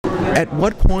At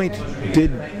what point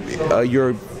did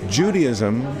your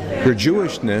Judaism, your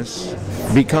Jewishness,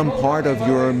 become part of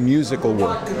your musical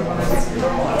work?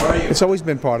 It's always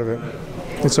been part of it.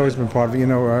 It's always been part of it. You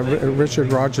know,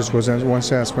 Richard Rodgers was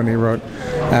once asked when he wrote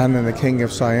Anne and the King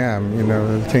of Siam, you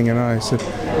know, the King and I.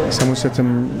 Someone said to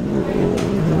him,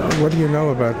 what do you know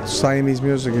about Siamese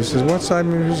music? He says, what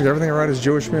Siamese music? Everything I write is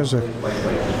Jewish music.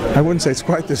 I wouldn't say it's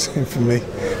quite the same for me,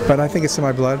 but I think it's in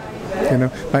my blood. You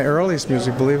know, my earliest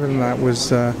music, believe it or not,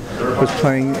 was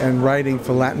playing and writing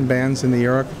for Latin bands in New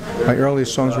York. My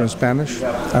earliest songs were in Spanish.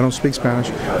 I don't speak Spanish,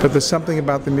 but there's something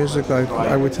about the music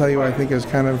I would tell you I think is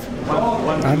kind of,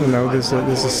 I don't know, there's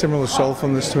a similar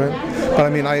soulfulness to it. But I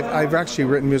mean, I've actually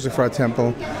written music for our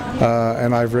temple,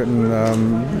 and I've written,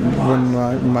 when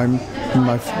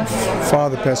my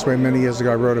father passed away many years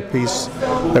ago, I wrote a piece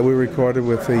that we recorded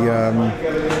with the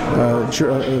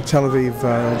Tel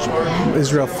Aviv,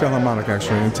 Israel Philharmonic,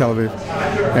 actually, in Tel Aviv.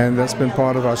 And that's been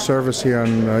part of our service here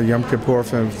on Yom Kippur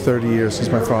for 30 years since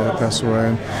my father passed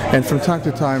away. And from time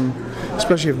to time,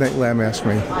 especially if Nate Lamb asks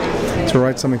me to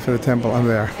write something for the temple, I'm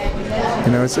there.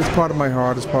 You know, it's part of my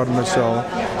heart, it's part of my soul.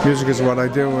 Music is what I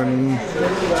do, and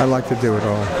I like to do it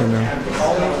all, you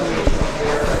know.